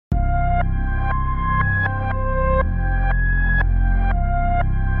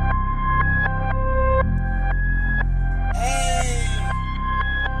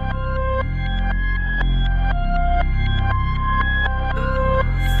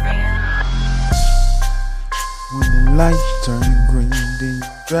light turn green, then you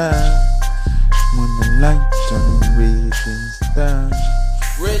drive. When the light turn red, then you stop.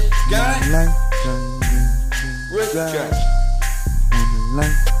 Rich guy. When the light turn green, then you Rich drive. guy. When the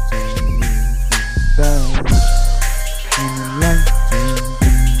light turn red, then you stop. When the light turn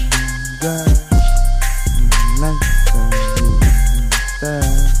green, then you drive. When the light turn red, then you stop.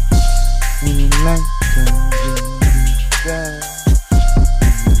 When the light turn green, then you drive.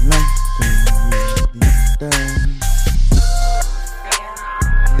 When the light turn red, then you stop.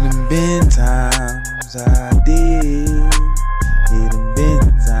 It done been times I did. It done been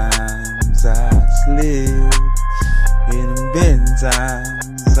times I slipped. It done been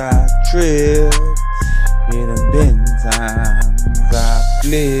times I tripped. It done been times I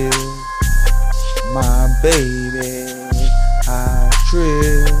flipped. My baby, I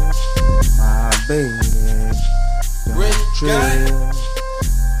tripped. My baby, don't trip.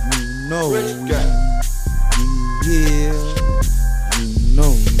 You know we here. You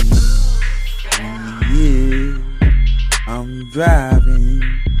know we here. I'm driving.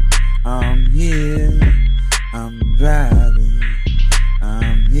 I'm here. I'm driving.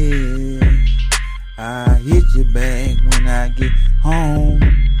 I'm here. I hit you back when I get home.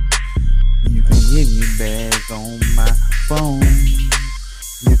 You can hit me back on my phone.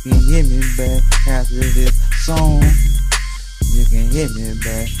 You can hit me back after this song. You can hit me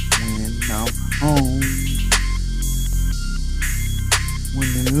back when I'm home. When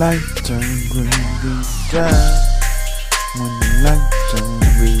the light turn green, then you drive. When the light turn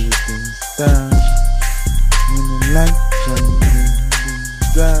red, then you stop. When the light turn green, then you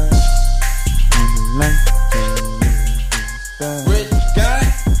drive. When the light turn red, then you stop. Rich guy.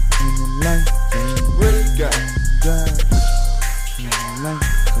 When the light turn Rich guy. then you drive. When the light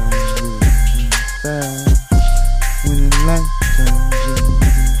turn red, then you stop. When the light turn red,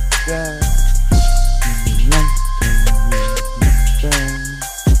 then you drive. When the light turn red, then you stop.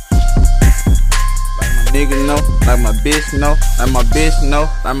 Like my nigga know, like my bitch know, like my bitch know,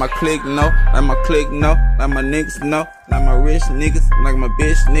 like my clique know, like my clique know, like my niggas know, like my rich niggas, like my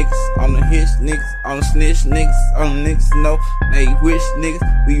bitch niggas, on the hitch niggas, on the snitch niggas, on the niggas know, they rich niggas,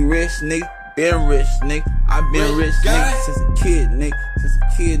 we rich niggas, been rich nigga, I been rich nigga since a kid nigga,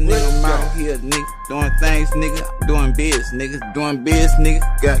 I'm out here nigga, doing things nigga, doing biz nigga,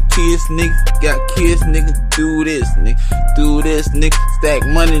 got kids nigga, do this nigga, stack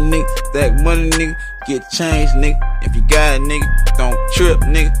money nigga, get change nigga, if you got it nigga, don't trip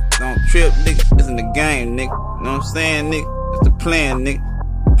nigga, it's in the game nigga, you know what I'm saying nigga, it's the plan nigga,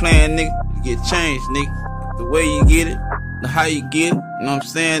 you get change nigga, the way you get it, the how you get it, you know what I'm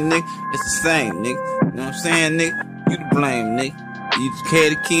saying nigga, it's the same nigga, you know what I'm saying nigga, you to blame nigga. You just carry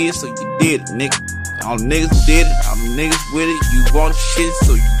the kids, so you did it, nigga. All the niggas did it, all the niggas with it. You want shit,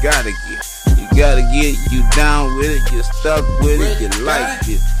 so you gotta get it. You gotta get it, you down with it, you stuck with it, you like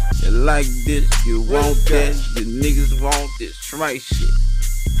it. You like this, you want that, you niggas want this, right shit.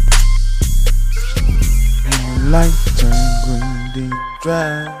 When the light turn green, then you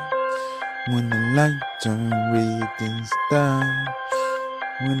drive. When the light turn red, then you stop.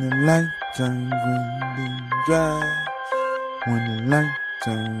 When the light turn green, then you drive. When the light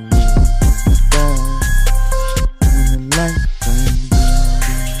turn red, then you stop. When the light turn green,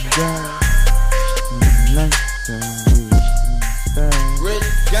 then you drive. When the light turn red, then you stop. Rich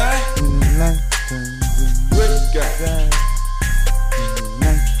guy. When the light turn green, Rich guy. then you drive. When the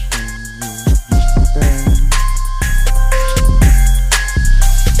light turn red, then you stop.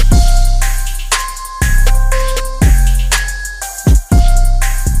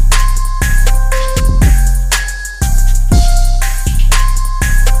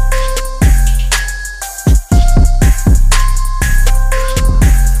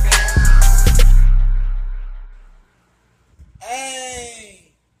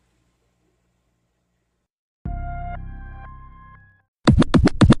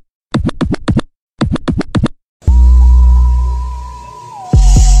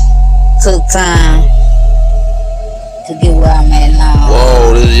 Took time to get where I'm at now.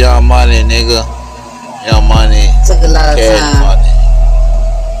 Whoa, this is Young Money, nigga. Young Money. Took a lot of Cash time. Money.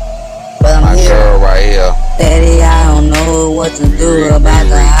 But I'm My here. girl right here. Daddy, I don't know what to do about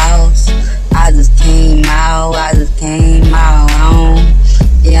the house. I just came out home.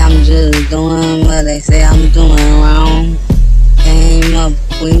 Yeah, I'm just doing what they say I'm doing wrong. Came up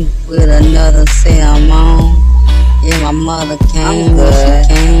quick with another sermon. Yeah, my mother came,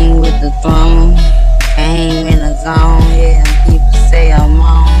 she came with the throne. Came in the zone, yeah, people say I'm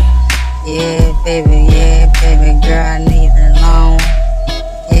on. Yeah, baby girl, I need a loan.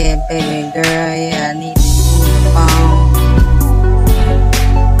 Yeah, baby girl, yeah, I need to use the phone.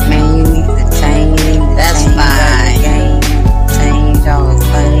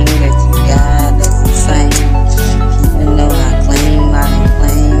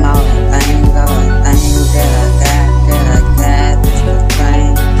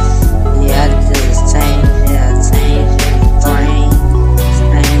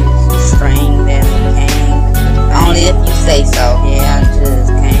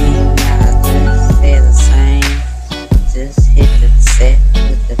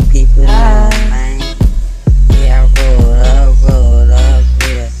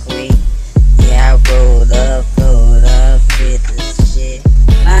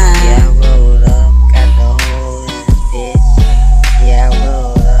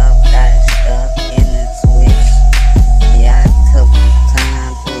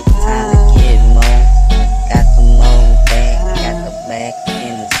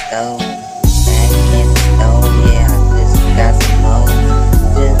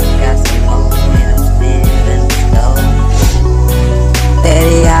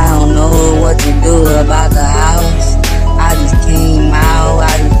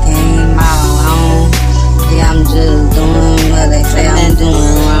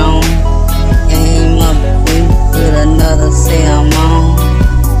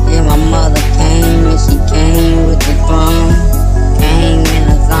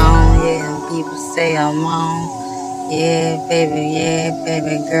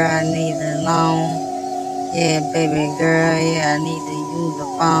 girl, I need a loan. Yeah, baby girl, yeah, I need to use the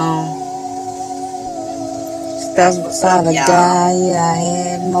phone. Stuck beside a guy, yeah, I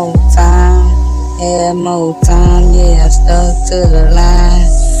had more time. Yeah, I stuck to the line.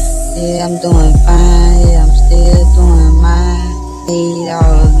 Yeah, I'm doing fine, yeah, I'm still doing mine. Need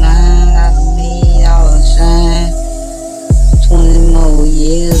all the line, I don't need all the shine. 20 more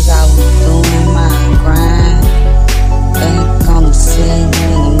years, I was doing my grind. Back on the scene,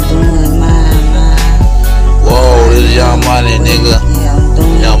 I'm doing my mind. Whoa, this is Young Money, nigga. Yeah, I'm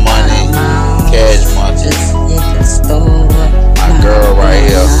doing Young Money, Cash Money. Just hit the store. My girl right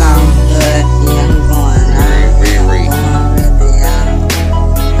here. Yeah, I'm going out. Riri.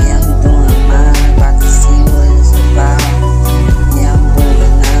 Yeah, I'm doing mine. About to see what it's about. Yeah, I'm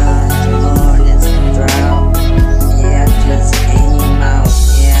doing out. Lord, it's a drought. Yeah, I just came out.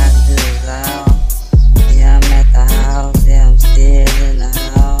 Yeah, I just out. Yeah, I'm at the house. Yeah, I'm still in the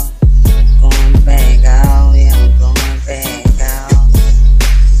house. Going back out. Yeah, I'm going back out.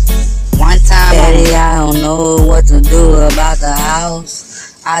 One time, Daddy, I don't know what to do about the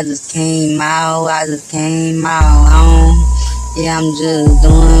house. I just came out home. Yeah, I'm just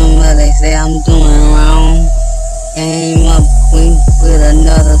doing what they say I'm doing wrong. Came up quick with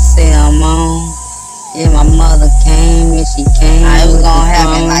another sermon. Yeah, my mother came and she came. It was with gonna the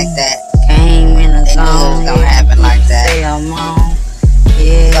happen phone. like that. Came in a They knew it was song. gonna happen like that. Sermon.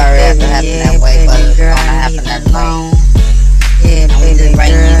 Yeah, Sorry it baby, happened yeah, that way, but baby it's girl, gonna I happen need that a way. loan. Yeah, And we baby just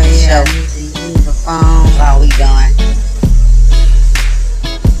bring you girl, the yeah, show. I need to use the phone. That's all we doing.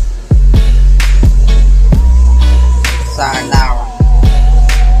 Sorry, Nara.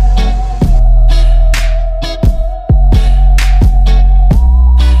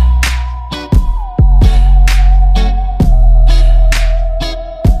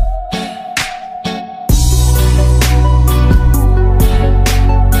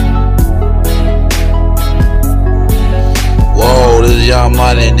 Whoa, this is Young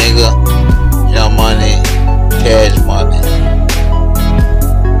Money, nigga. Young Money, Cash Money.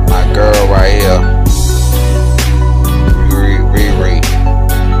 My girl right here. Riri.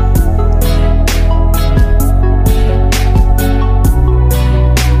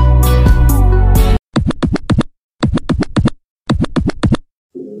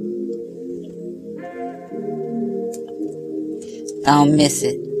 Don't miss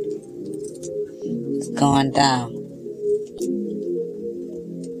it. It's going down.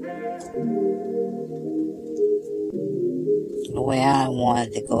 The way I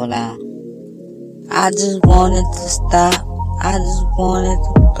wanted to go down. I just wanted to stop. I just wanted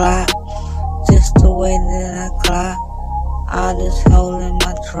to clock. Just the way that I clock. I just holding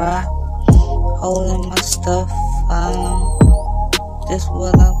my drop. Holding my stuff. This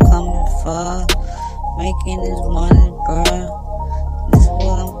what I'm coming for. Making this money, bruh. This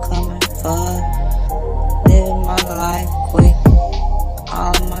what I'm coming for. Living my life quick.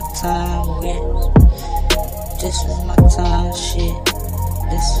 All of my time with. This is my time, shit.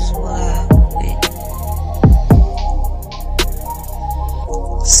 This is what I with.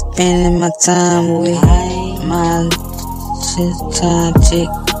 Spending my time with my time chick.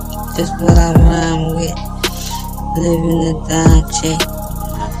 This what I rhyme with. Living the dime chick.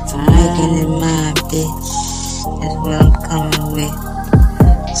 Making it my bitch. That's what I'm coming with.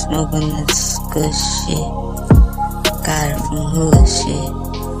 Smoking this good shit. Got it from hood shit.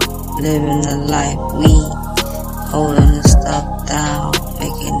 Living the life we. Holding this stuff down.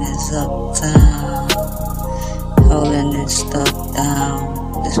 Making this uptown. Holding this stuff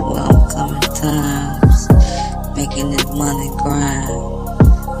down. This what I'm coming times. Making this money grind.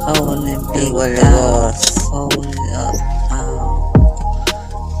 Holding it big what it down. was. Holding it up.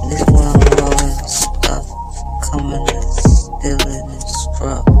 This what I'm rolling stuff. Coming and stealing and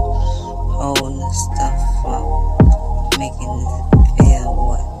struck. Holding this stuff up. Making it feel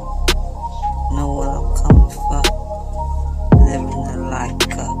what. Know what I'm coming for. Living the life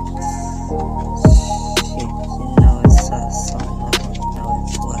cup. Shit, you know it's us, so you know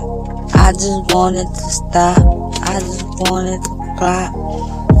it's what. I just wanted to stop. I just wanted to clock.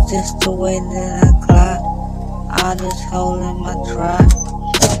 Just the way that I clock. I just holding my drop.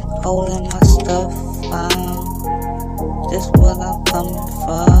 Holding my stuff. This what I'm coming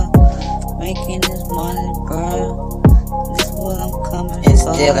for. Making this money, bro. This what I'm coming It's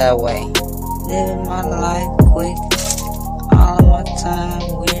for. still that way. Living my life quick. All of my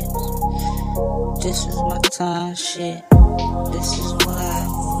time with. This is my time, shit. This is what I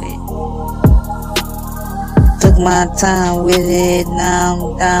with. Took my time with it, now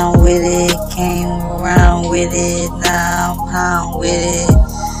I'm down with it. Came around with it, now I'm home with it.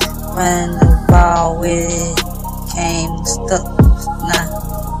 Running the ball with it. Came stuck,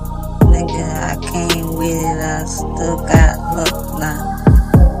 nah. still got look now.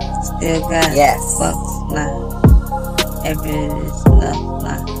 Still got fucks now. Every is enough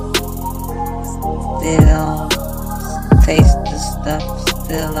now. Still on taste the stuff.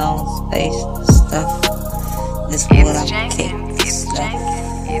 Still on space the stuff. This what I'm taking the stuff.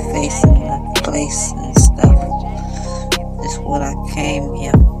 Facing the place and stuff. This what I came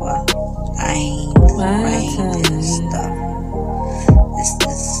here for. I ain't rain and stuff. This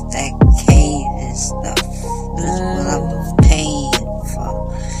is that cave and stuff. This what I'm paying for.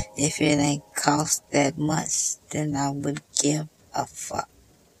 If it ain't cost that much, then I would give a fuck.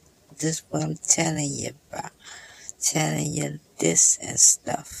 This what I'm telling you, bro. Telling you this and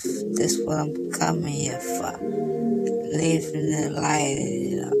stuff. This what I'm coming here for. Living the light,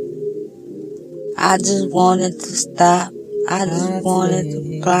 you know. I just wanted to stop. I just wanted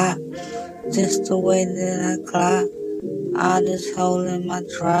to clock. Just the way that I clock. I just holding my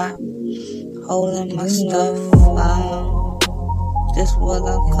drop. Holding my stuff. This what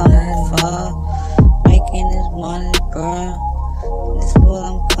I'm coming for. Making this money, bro. This what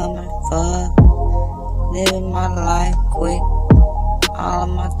I'm coming for. Living my life quick. All of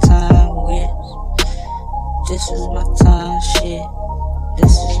my time with. This is my time shit.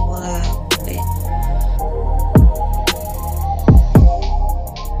 This is what I with.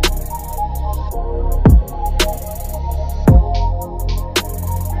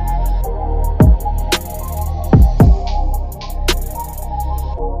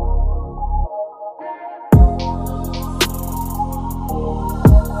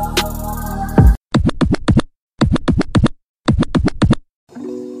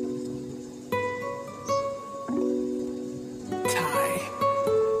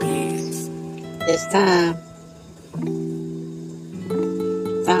 It's time.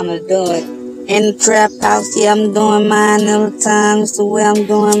 Time to do it. In the trap house, yeah, I'm doing mine all the time. It's the way I'm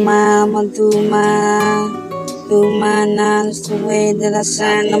doing mine. I'ma do mine. Do mine now. It's the way that I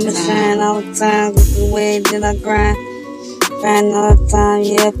shine. I'ma shine all the time. It's the way that I grind. Grind all the time.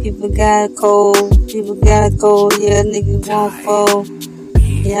 Yeah, people got it cold. People got it cold. Yeah, niggas won't fold.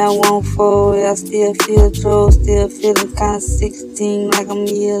 Yeah, I won't fold. Yeah, I still feel troll. Still feeling kinda 16 like I'm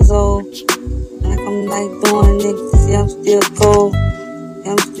years old. Like I'm like doing niggas, yeah, I'm still cold.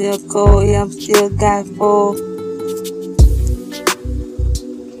 Yeah, I'm still cold, yeah, I'm still got full.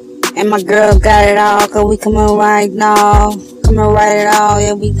 And my girl got it all, cause we coming right now. Coming right it all,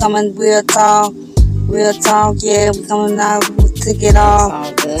 yeah, we coming real talk. Real talk, yeah, we coming out, we take it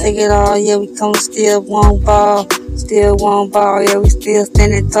all. Take it all, yeah, we coming still won't ball. Still won't ball, yeah, we still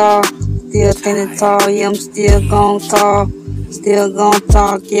standing tall. Still standing tall, yeah, I'm still gon' talk. Still gon'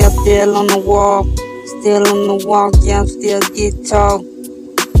 talk, yeah, still on the wall. Still on the walk, yeah, I'm still get talk.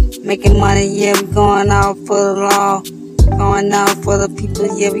 Making money, yeah, we going out for the law. Going out for the people,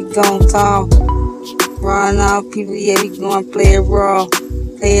 yeah, we gon' talk. Running out people, yeah, we gon' play it raw.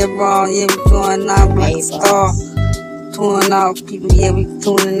 Play it raw, yeah, we going out like a star. Tuning out people, yeah, we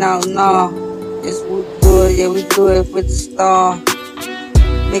tuning out now. This we do it, yeah, we do it with the star.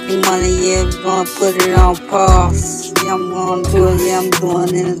 Making money, yeah, we gonna put it on pause. Yeah, I'm gonna do it, yeah, I'm doing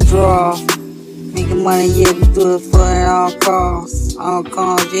it in the draw. Making money, yeah, we do it for it all costs. All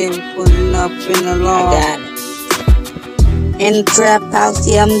costs, yeah, we putting it up in the law. I got it. In the trap house,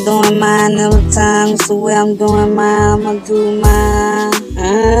 yeah, I'm doing mine all the time. It's the way I'm doing mine, I'ma do mine.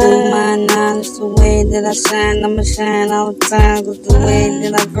 Do mine now, it's the way that I shine. I'ma shine all the time, it's the way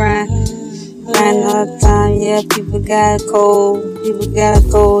that I grind. Grind all the time, yeah, people got it cold. People got it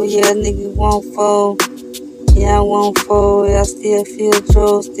cold, yeah, niggas won't fold. Yeah, I won't fold, yeah, I still feel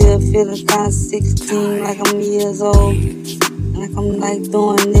troll. Still feeling kinda 16 like I'm years old. Like I'm like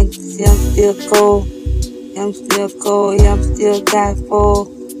doing niggas, yeah, I'm still cold. Yeah, I'm still cold, yeah, I'm still got full.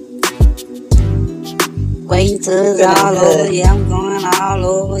 Wait till it's all over, yeah, I'm going all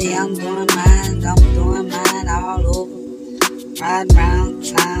over. Yeah, I'm doing mine all over. Ride around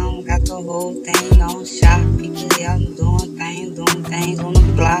town, got the whole thing on shop. People, yeah, I'm doing things on the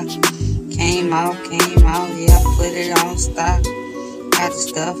block. Came out, yeah, I put it on stock. Got the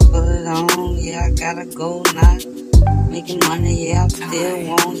stuff, put it on, yeah, I gotta go now. Making money, yeah, I still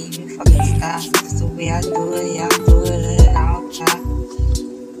won't even fucking stop. It's the way I do it, yeah, I do it at all time.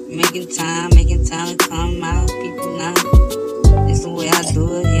 Making time to come out, people now. It's the way I do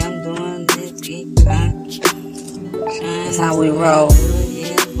it, yeah, I'm doing this, big time. That's how we roll.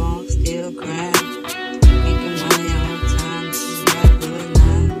 Yeah, I'm still grind. Making money all the time, this is what I do it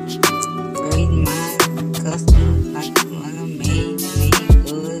now. Reading my customers like I made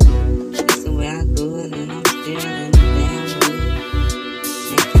good. That's the way I do it, and I'm still in the damn mood.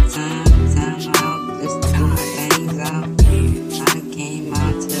 Making time out, just to do my things out. I came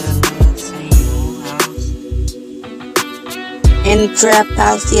out to another same old house. In the trap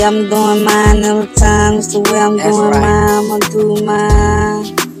house, yeah, I'm doing mine all the time. It's the way I'm That's doing right. mine. I'ma do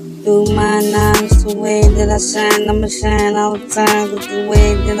mine. Do mine now. It's the way that I shine. I'ma shine all the time. It's the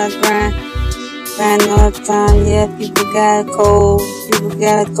way that I grind. Grind all the time. Yeah, people got it cold. People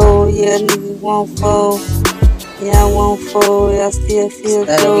got it cold. Yeah, niggas won't fold. Yeah, I won't fold. Yeah, I still feel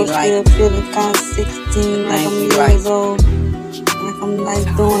dope. Still feeling kind of 16. Like I'm years old. Like I'm like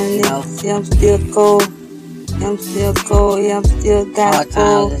doing this. Yeah, I'm still cold. Yeah, I'm still cold. Yeah, I'm still got Hard it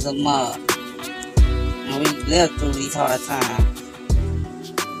cold. times is a mug. And we live through these hard times.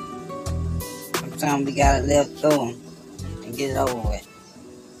 Sometimes we gotta live through them and get it over with.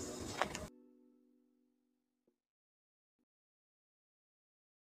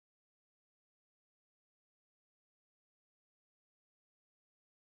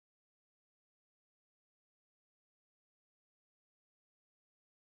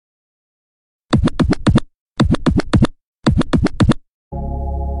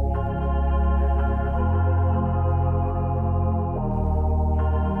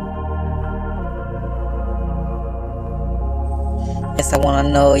 Yes, I wanna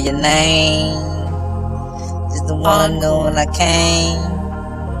know your name. Just the one I knew when I came.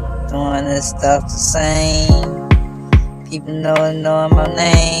 Doing this stuff the same. People knowing my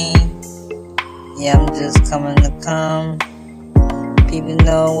name. Yeah, I'm just coming to come. People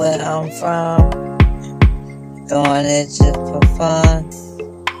know where I'm from. Doing it just for fun.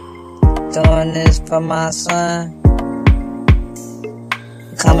 Doing this for my son.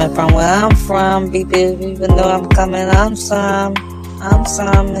 Coming from where I'm from, people know I'm coming, I'm some,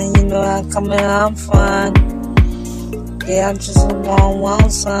 and you know I'm coming, I'm fun. Yeah, I just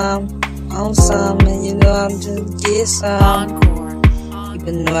want some, and you know I'm just get some.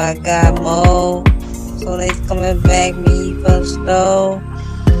 People know I got more, so they coming back me for the store.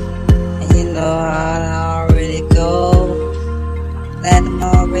 And you know how I already go. Let them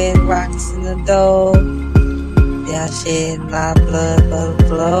already rocks in the door. Yeah, I shed a lot of blood for the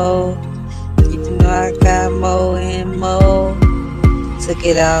flow. People know I got more and more. Took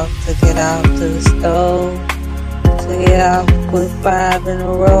it out to the stove. Took it out, put 5 in a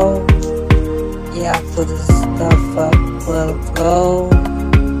row. Yeah, I put the stuff up for the flow.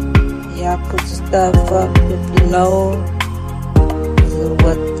 Yeah, I put the stuff up if you know. This is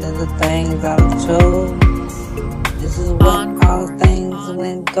what the things I chose. This is what all the things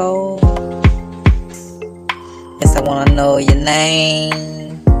went gold. Yes, I wanna know your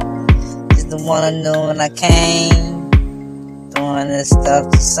name. Just the one I knew when I came. Doing this stuff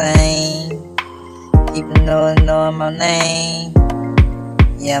the same. People knowing my name.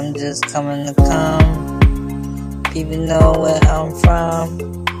 Yeah, I'm just coming to come. People know where I'm from.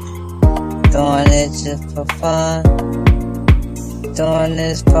 Doing it just for fun. Doing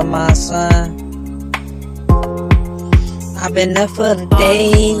this for my son. I've been up for the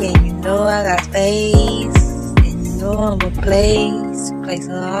day, and you know I got space. I'm a place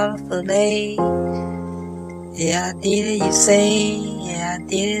all for day. Yeah, I did it, you say. Yeah, I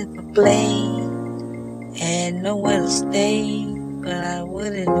did it for play. Had nowhere to stay, but I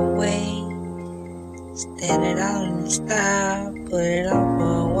would in a way. Stand it out in the style, put it out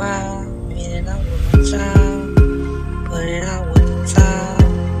for a while. Made it out with my child, put it out with the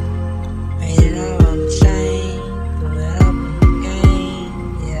child. Made it out on the chain, put it out with the game.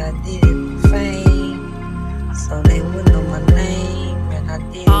 Yeah, I did it for fame. So they would know my name, and I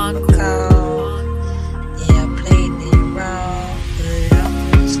did it for call. Yeah, I played it raw, put it up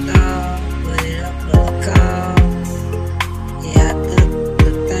for the star, put it up for the call. Yeah, I took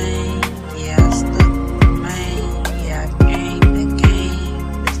the thing, yeah, I stuck the main, yeah, I came the game,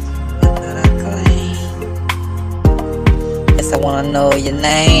 this is what that I claim. Yes, I wanna know your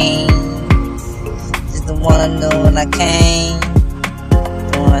name, just the one I knew when I came,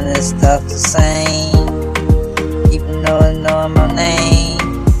 doing this stuff the same. People knowing my name.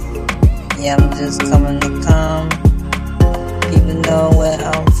 Yeah, I'm just coming to come. People know where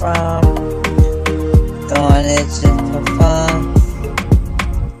I'm from. Doing it just for fun.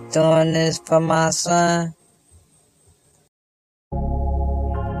 Doing this for my son.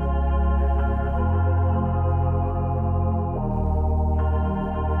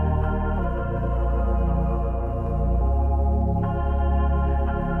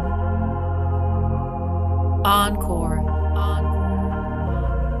 Encore.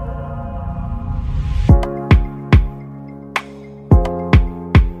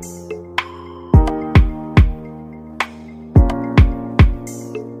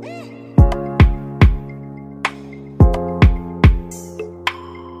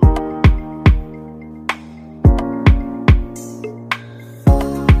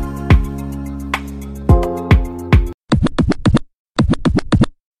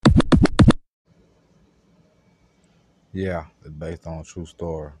 Yeah, it's based on a true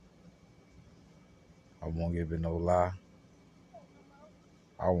story. I won't give it no lie.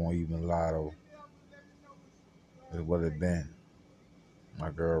 I won't even lie though. It's what it been.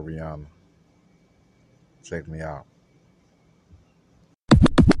 My girl Rihanna. Check me out.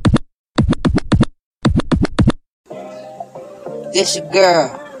 This your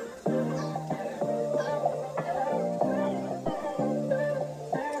girl.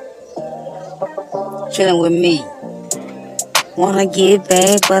 Chillin' with me. Wanna get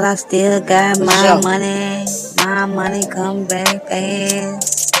back, but I still got my money. My money come back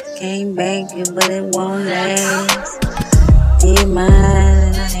fast. Came back, but it won't last. Did mine,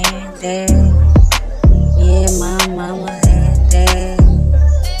 I had that. Yeah, my mama had that.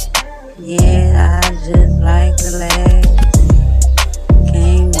 Yeah, I just like the last.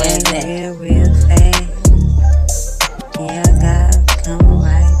 Came back real fast. Yeah, I gotta come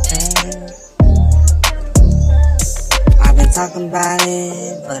right back. I've been talking about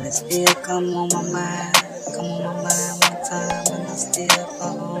it, but it still come on my mind. Come on my mind one time, and it still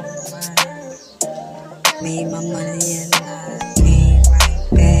come on my mind. Made my money and I came right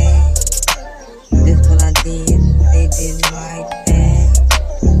back. This what I did, they didn't right back.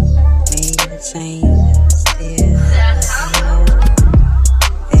 Made a change, still doesn't know.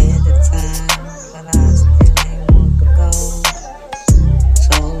 At the time, but I still ain't want to go.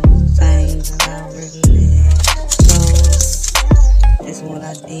 So the things that I really had to go. This what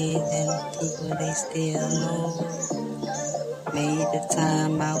I did, and people they still know. Made the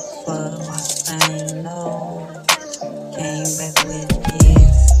time out for my thing, no. Came back with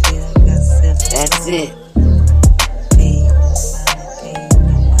it, still got silver. That's it. Paid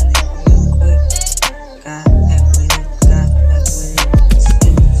my money real quick. Got back with it,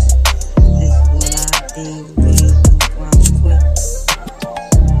 This what I did, real quick.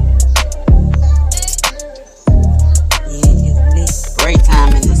 Yeah, it's lit. Great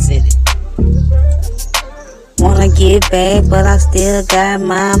time in the city. Wanna get back, but I still got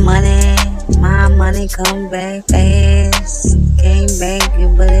my money. My money come back fast. Came back,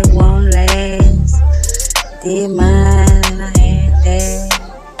 but it won't last. Did mine, and I had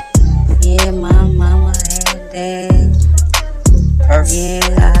that. Yeah, my mama had that. Perfect.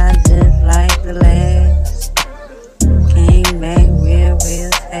 Yeah, I just like the last. Came back real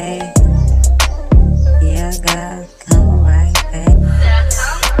fast. Yeah, I gotta come right back.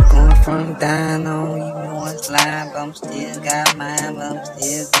 Going from down on you one slide, but I'm still got mine, but I'm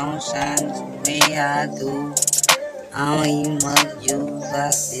still gon' shine the way I do. I don't even must use, but I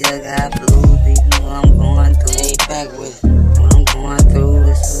still got blues, even what I'm going through. Stay back with it. What I'm going through,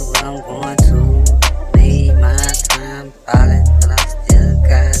 this is what I'm going to. Made my time ballin', but I still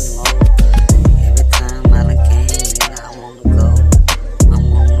got more. Every time I done came in, I wanna go,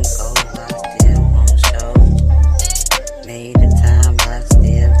 but I still won't show. Made the time, but I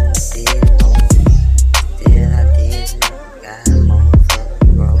still did more. Still I did it, got more for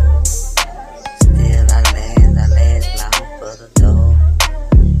the growth. Still I last long for the door.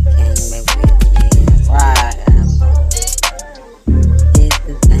 Came back with it, yeah, Right. got more. Did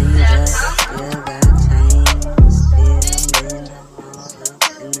the things up, still got change. Still I'm all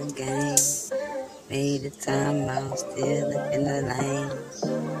up in the game. Made the time out, still up in the lane.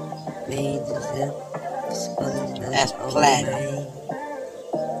 Made the zip, That's platinum.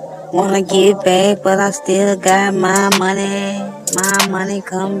 Wanna get back, but I still got my money. My money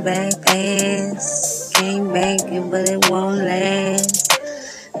come back fast. Came back, but it won't last.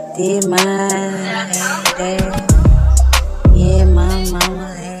 Did mine, I had that. Yeah, my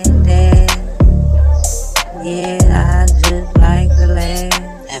mama had that. Yeah, I just like the last.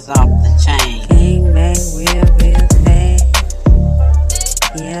 That's off the chain. Came back real fast.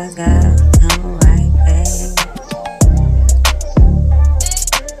 Yeah, I gotta come right back.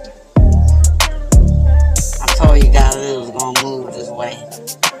 I told you guys it was gonna move this way.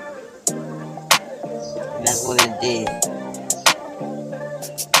 And that's what it did.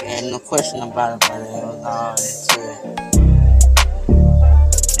 We had no question about it, but it was all into it.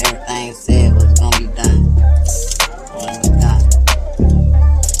 Everything said was gonna be done. And it was done.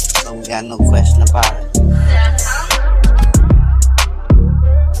 So we got no question about it.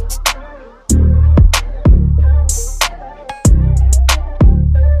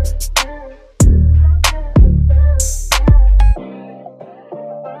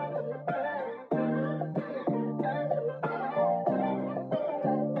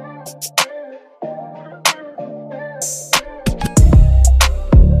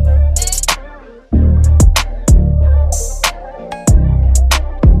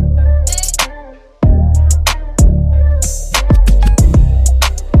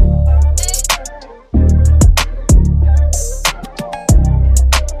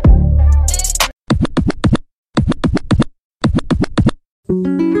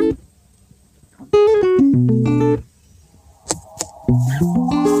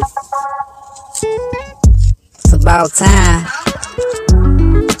 about time.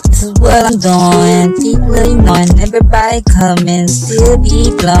 This is what I'm doing. People ignoring, everybody coming, still be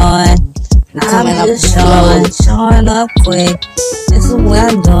blowing. I'm just showing up quick. This is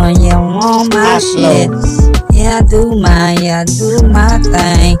what I'm doing. Yeah, I'm on my shit. Yeah, I do mine. Yeah, I do my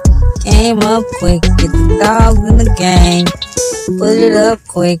thing. Came up quick, get the dogs in the game. Put it up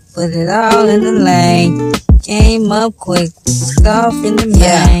quick, put it all in the lane. Came up quick, stuff in the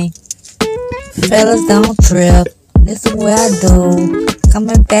main. Fellas don't trip, this is what I do.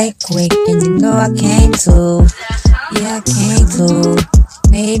 Coming back quick, and you know I came to. Yeah, I came to.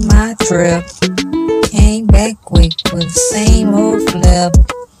 Made my trip. Came back quick with the same old flip.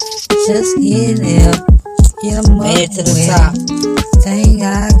 Just hit it up. Get 'em up. Made it to the top. Think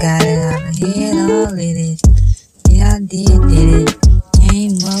I got it. I done hit all of it. Yeah, I did it.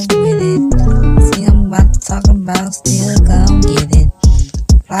 Came up with it. See, I'm about to talk about, still gon' get it.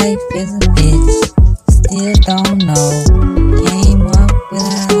 Life is a bitch. Still don't know. Came up with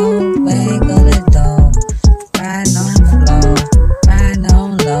a whole bag of the dough. Riding on flow. Riding on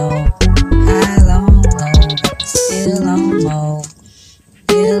low. Highs on low. Still on mode.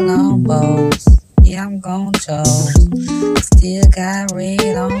 Still on bows. Yeah, I'm gon' chose. Still got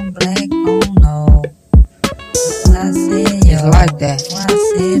red on black on no. I said yo, like that. I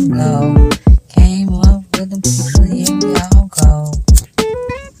said blow. Came up with them people, here we all go.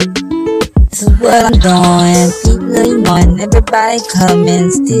 This is what I'm doing. People ignoring, everybody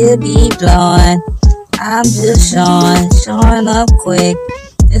coming, still be blowing. I'm just showing up quick.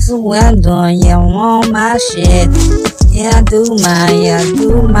 This is what I'm doing. Yeah, I'm on my shit. Yeah, I do mine. Yeah, I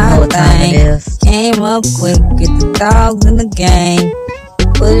do my thing. Came up quick, get the dogs in the game.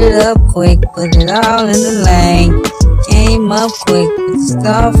 Put it up quick, put it all in the lane. Came up quick, with the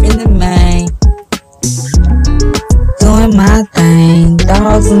stuff in the main. Doing my thing,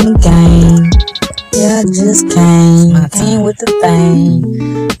 dogs in the game. Yeah, I just came with the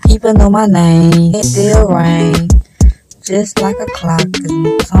thing. People know my name, it still rain. Just like a clock,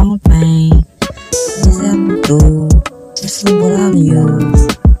 it's my own thing. This is what I do, this is what I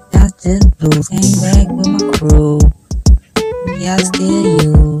use. I just blues, came back with my crew. Yeah, I still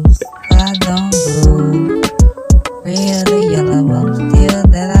use, but I don't blue. Red or yellow, but still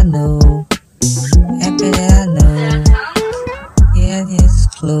that I know. Happy that I know. Yeah, this is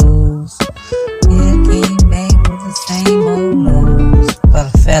clues. Yeah, came back with the same old news. But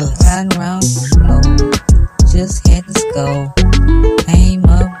fellas, riding around slow. Just had to go. Came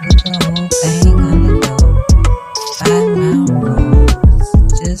up with the whole thing on the door. 5 round rolls.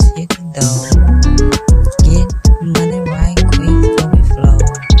 Just hit the door. Get money right quick before we flow.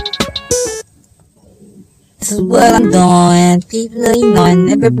 This is what I'm doing. People ignoring,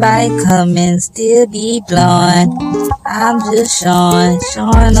 everybody coming, still be blowing. I'm just showing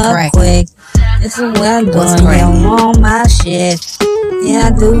up quick. This is what I'm doing. Yeah, I'm on my shit.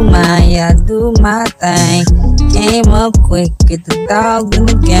 Yeah, I do mine. Yeah, I do my thing. Came up quick, get the dogs in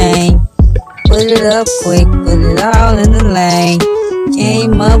the game. Put it up quick, put it all in the lane.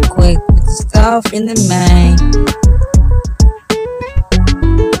 Came up quick with the stuff in the main.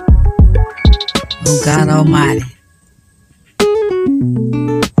 Oh God Almighty.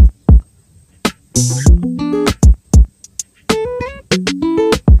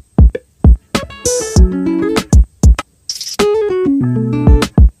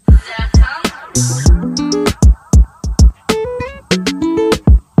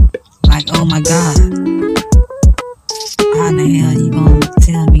 Like, oh my God. How the hell you gonna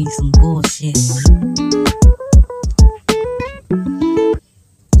tell me some bullshit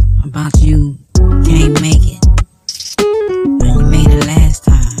about you can't make it, and you made it last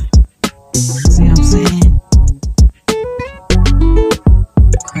time? See what I'm saying?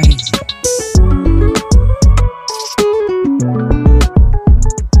 Crazy.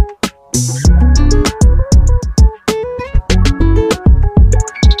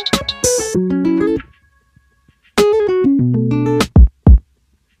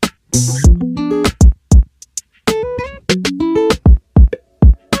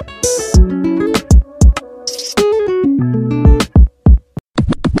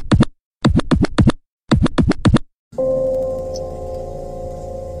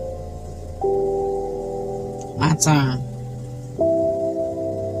 My turn.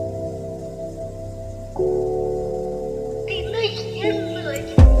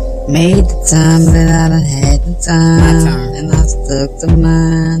 Made the time that I done had the time. And I stuck to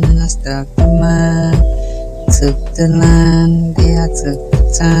mine, and I stuck to mine. Took the line, yeah, I took the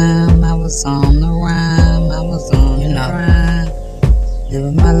time. I was on the rhyme, I was on the grind.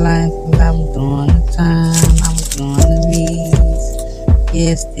 Living my life, but I was doing the time. I was doing the leads,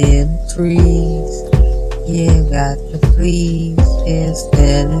 yeah, still the trees. Yeah, got the fleas, yeah,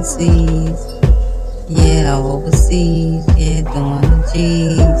 spelling C's. Yeah, overseas, yeah, doing the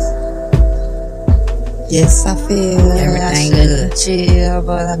G's. Yes, I feel everything good. Chill,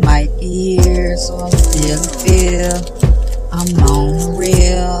 but I might be here, so I'm still feel. I'm on the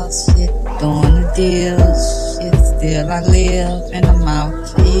real shit, doing the deal. Shit, still I live, and I'm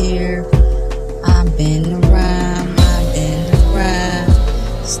out here. I've been around,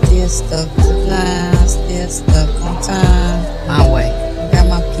 still stuck to line, still stuck on time. My way, got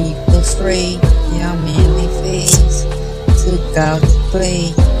my people straight, yeah, I'm in their face. Took out the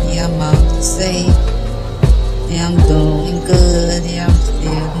plate, yeah, I'm out to say. Yeah, I'm doing good, yeah, I'm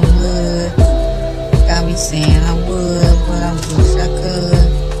still in good. Got me saying I would, but I wish I could.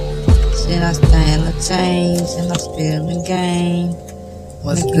 Shit, I stand a change, and I'm still in game.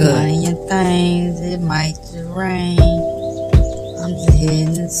 What's good? Money and things, it might just rain. I'm just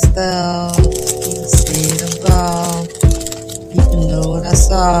hitting the stuff, people see the ball. People know what I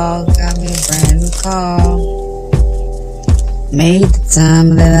saw, got me a brand new car. Made the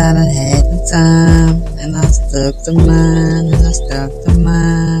time that I done had the time, and I stuck to mine,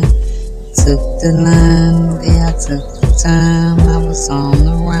 Took the line, yeah, I took the time. I was on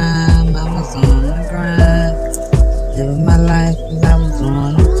the rhyme, I was on the grind. Living my life, cause I was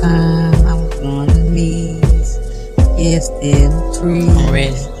on the time, I was on the knees. Yeah, still the trees. I'm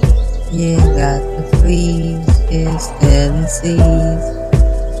ready. Yeah, got the fleas, yeah, still in C's.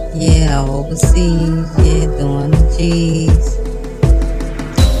 Yeah, overseas, yeah, doing the G's.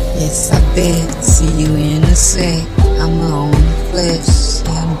 Yes, I bet, see you in a sec. I'm on the flesh,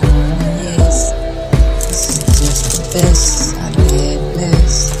 yeah, I'm doing the yes. This is just the best, I did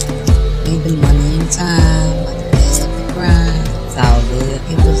blessed. Made the money in time, I had the grind. It's all good,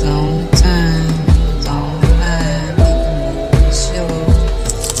 it was on the time, it was on the line. Make the movie show,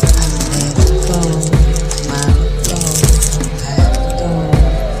 I had to go, mind the flow, I had the door.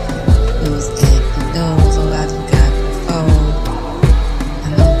 It was at the door, so I just got the phone.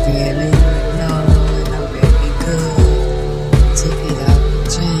 And I'm really know, and I'm really good. Took it out the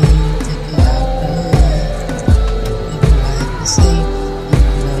chain, took it out the hood. Everybody be safe,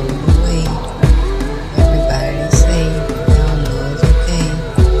 people know the way. Everybody safe, y'all know it's okay.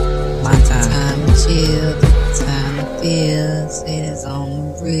 My time to chill, time to feel. Say it's on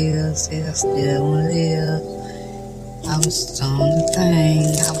the real, say I still wanna live. I was on the thing,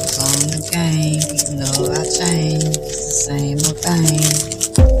 I was on the game. You know I changed, it's the same old thing.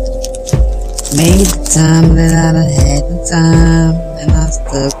 Made the time that I done had the time, and I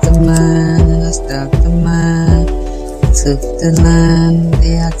stuck to mine, Took the line,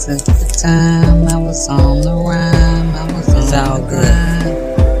 yeah, I took the time. I was on the rhyme, I was on the grind.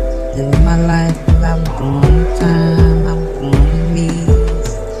 Living my life, cause I was doing the time, I was doing the knees.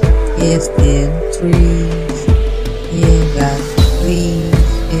 Yeah, still the trees. Yeah, got the fleas,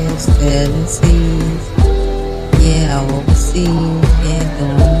 yeah, still in C's. Yeah, overseas, yeah,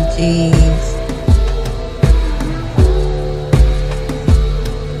 doing the G's.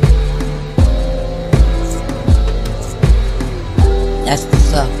 That's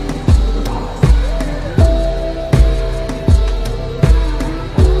what's up.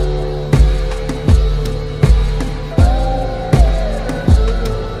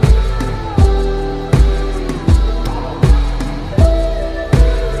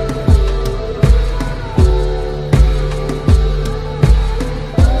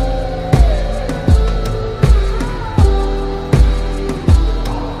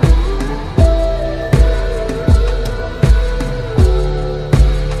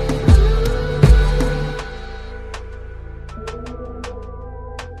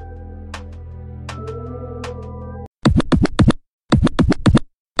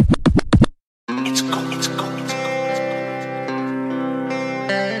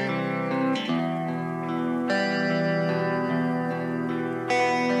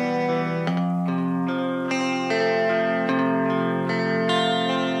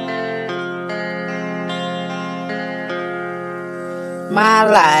 My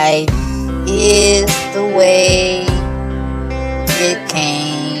life is the way it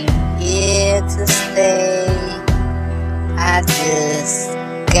came here to stay. I just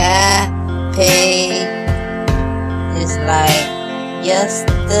got paid. It's like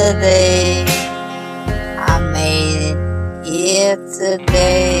yesterday. I made it here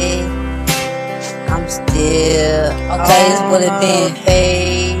today. I'm still okay. This what it been.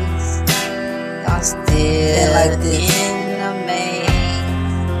 I'm still like this.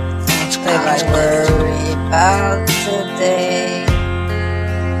 Like worry about today.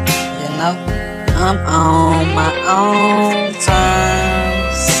 You know, I'm on my own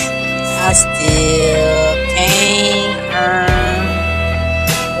terms. I I still can't earn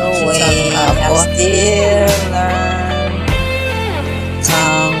the way I still learn.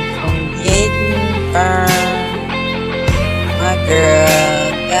 Tongue from getting burned. My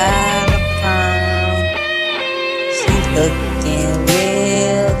girl got a perm. She's looking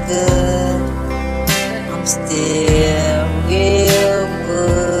real good. I'm still real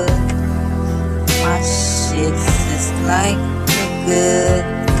good. My shit is like good.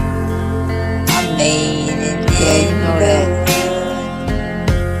 I made it in the hood.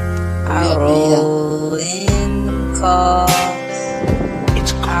 I roll in the cars.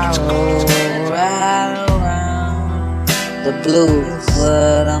 I roll right around. The blues is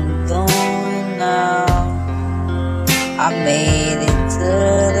what I'm doing now. I made it to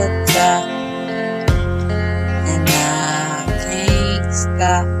the top, and I can't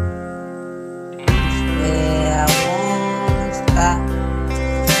stop. Where I won't stop.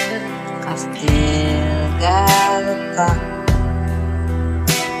 I still got a thought.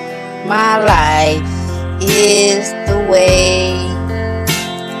 My life is the way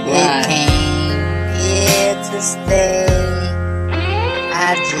it came here to stay.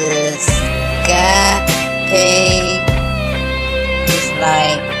 I just got paid. It's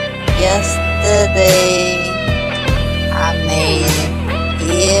like yesterday. I made it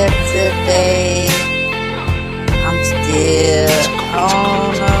here today. I'm still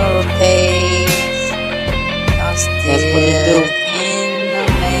on a pace. I'm still in the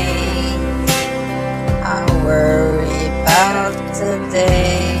maze. I worry about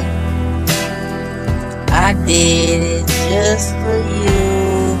today. I did it just for you.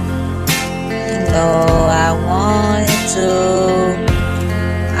 You know I wanted to.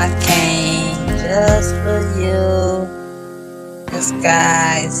 I came just for you. The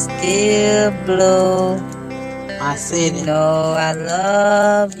sky is still blue. I said, you know I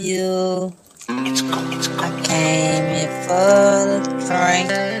love you. I came here for the drink.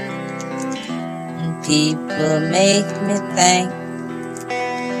 And people make me think.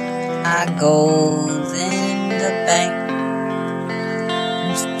 I goes in the bank.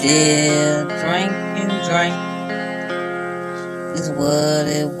 I'm still drinking drink. It's what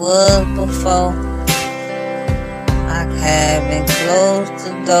it was before. I haven't closed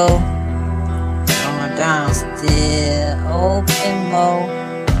the door. Going down, still open more.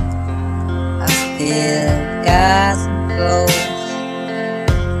 I still got some clothes.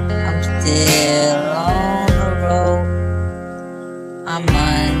 I'm still on the road. My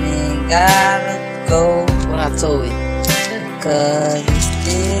money gotta go. What I told you. Cause it's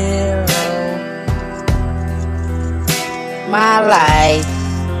still low. My life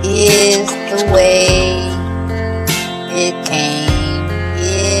is the way it came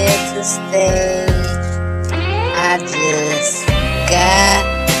here to stay. I just got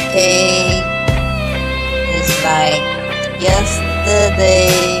paid. It's like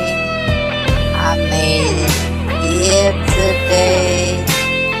yesterday. I made it here today.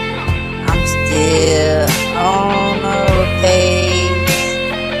 I'm still on a pace.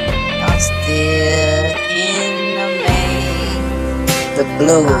 I'm still in the maze. The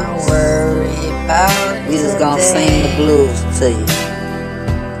blues. I worry about we just gonna sing the blues to you.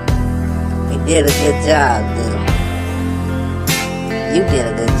 We did a good job, dude. You did a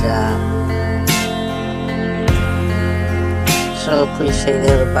good job. Sure appreciate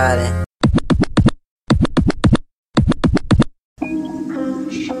everybody.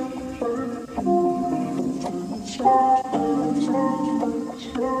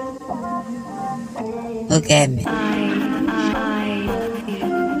 Look at me.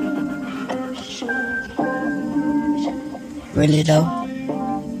 Really though?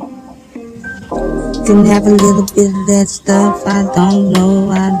 Can have a little bit of that stuff. I don't know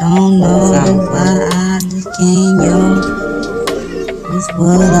why I just can't, yo. It's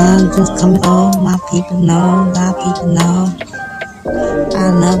what I'm just coming on. My people know. I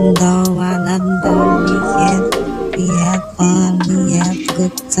love them though. We have fun, we have a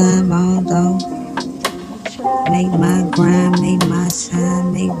good time, although. Make my grind, make my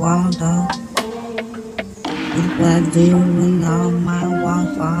shine, make Waldo. It's what I do when all my walk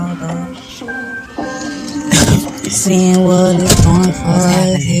Waldo. Seeing what it's going for,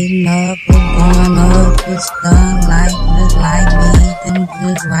 hitting up, it's going up, it's done like me, them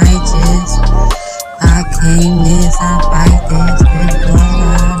good righteous. I came this, I fight this, this what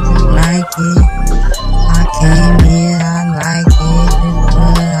I just like it. I came here, I like it, this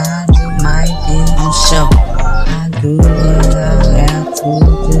what I just might do. I'm sure I do what I have to,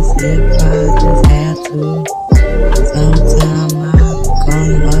 just if I just have to. Sometimes I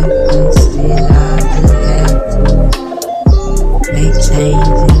come up and shit, I just have to make change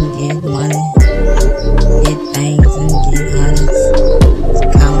and get money.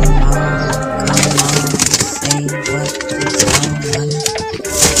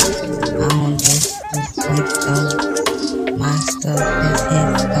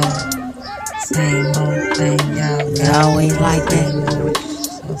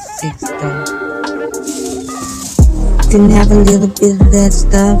 Didn't have a little bit of that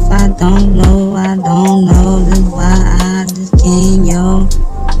stuff. I don't know. That's why I just can't, yo.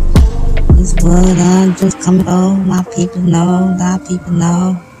 It's what I'm just coming over. My people know, our people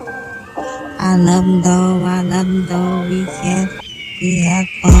know. I love them though. We have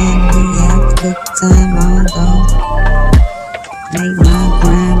fun, we have a good time, although. Make my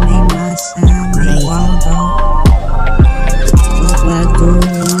grind, make my shine, make Waldo. That's what I do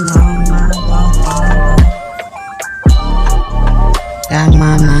on my Waldo. Got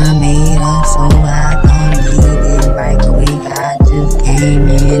my mind made up, so I don't need it right quick. I just came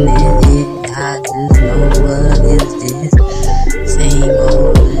in and I just know what is this. Same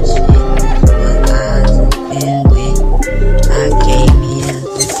old shit is what I just been with. I came here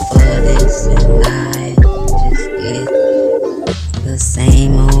just for this and I just get the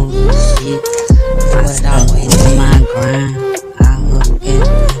same old shit. I stuck in my grind. I look at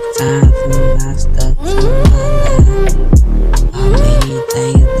the times when I stuck to my line. I many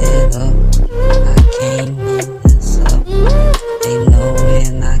things that up. I came in this up. They know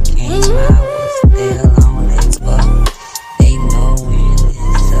when I came, I was still on it, but they know when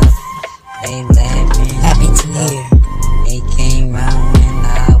it's up. They laughing, happy to hear. They came round when I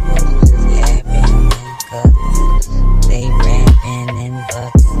was just having them cuts. They rapping in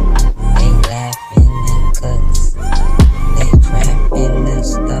butts. They laughing in cuts. They trapping the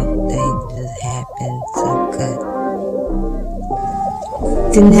stuff. They just happen to cut.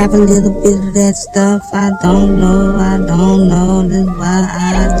 Didn't have a little bit of that stuff. I don't know. That's why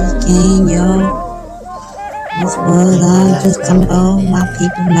I just can't, yo. It's what I'm just coming over. My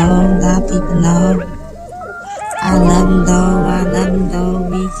people know, our people know. I love them though.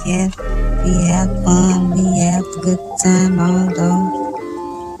 We have fun, we have a good time, although.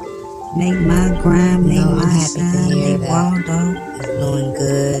 Make my grind, make my shine, make Waldo. It's doing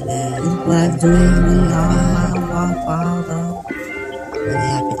good, and it's what I do on my walk, Waldo. Really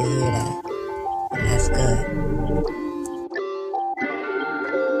happy to hear that, and that's good.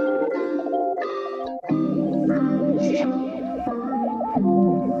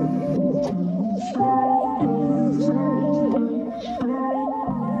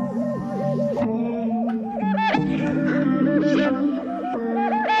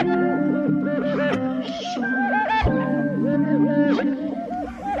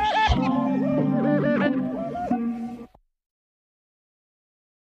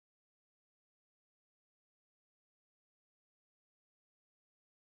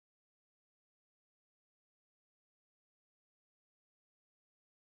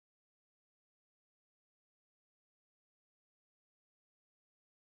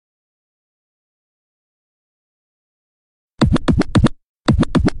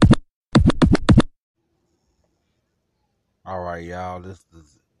 All right, y'all. This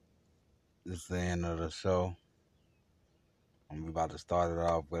is the end of the show. I'm about to start it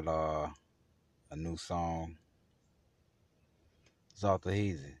off with a new song. It's off the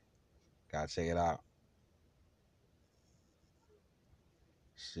Heezy. Gotta check it out.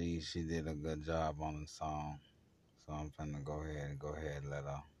 She did a good job on the song, so I'm finna go ahead and let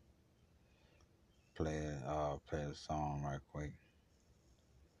her play the song right quick.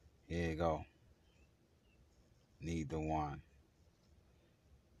 Here you go. Need the One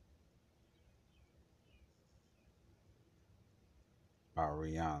by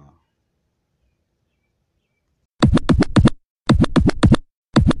Rihanna.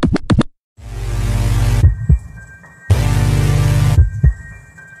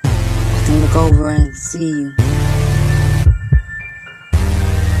 I can look over and see you.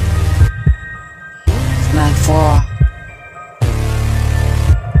 It's not far.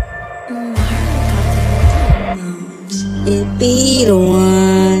 It be the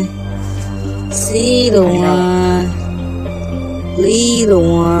one, see the one, lead the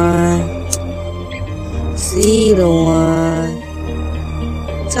one, see the one,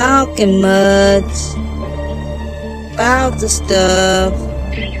 talking much about the stuff.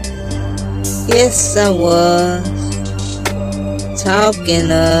 Yes, I was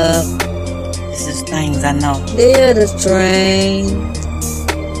talking up. This is things I know. They're the train.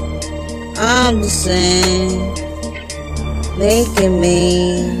 I'm the same. Making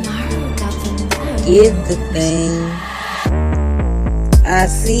me get the thing. I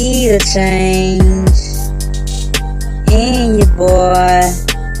see the change in you, boy.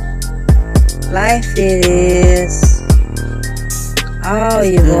 Life it is. All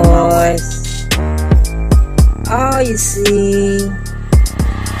your voice, all you see.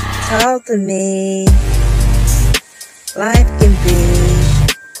 Talk to me. Life can be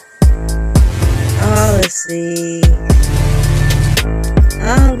all I see.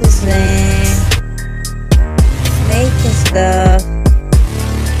 I'm just saying, making stuff.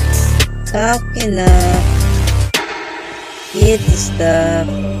 Talking up. Get the stuff.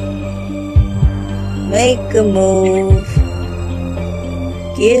 Make a move.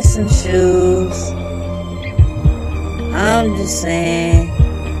 Get some shoes. I'm just saying,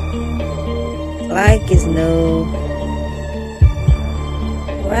 like it's new.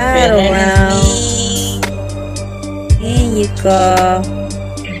 Ride around in your car.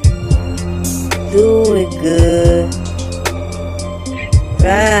 Do it good.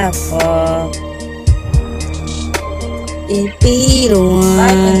 Drive far. It be the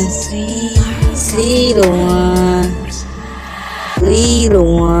one. See the one. Be the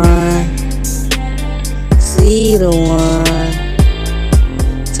one. See the one.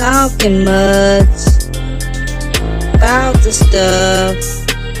 Talking much about the stuff.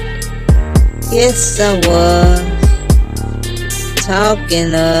 Yes, I was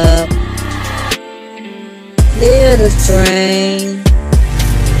talking up. Little train,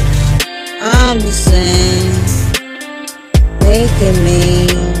 I'm just saying, making me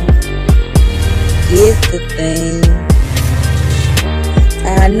get the thing.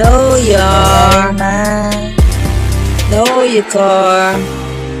 I know y'all know your car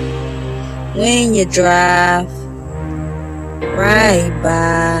when you drive right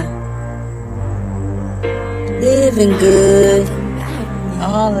by. Living good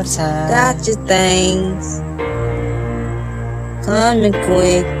all the time. Got your things coming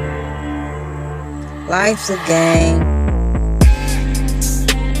quick. Life's a game.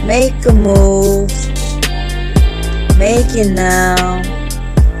 Make a move. Make it now.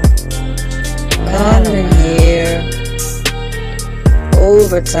 Coming here.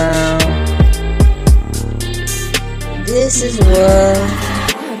 Overtime. This is what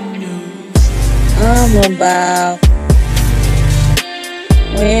I'm about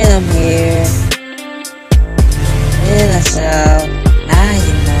when I'm here. When I shout, now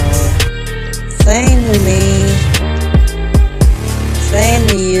you know. Same to me, same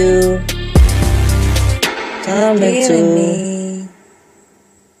to you. Coming to me.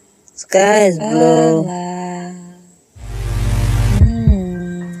 Sky is blue.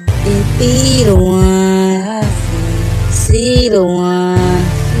 It be the one. See the one.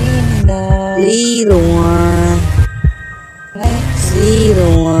 Be the one. See the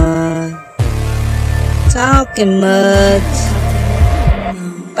one. Talking much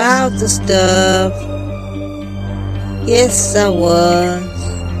about the stuff. Yes, I was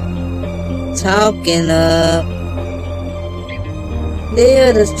talking up.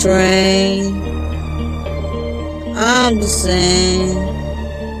 Little train, I'm just saying,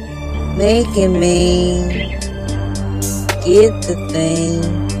 making me get the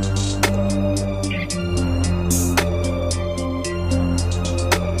thing.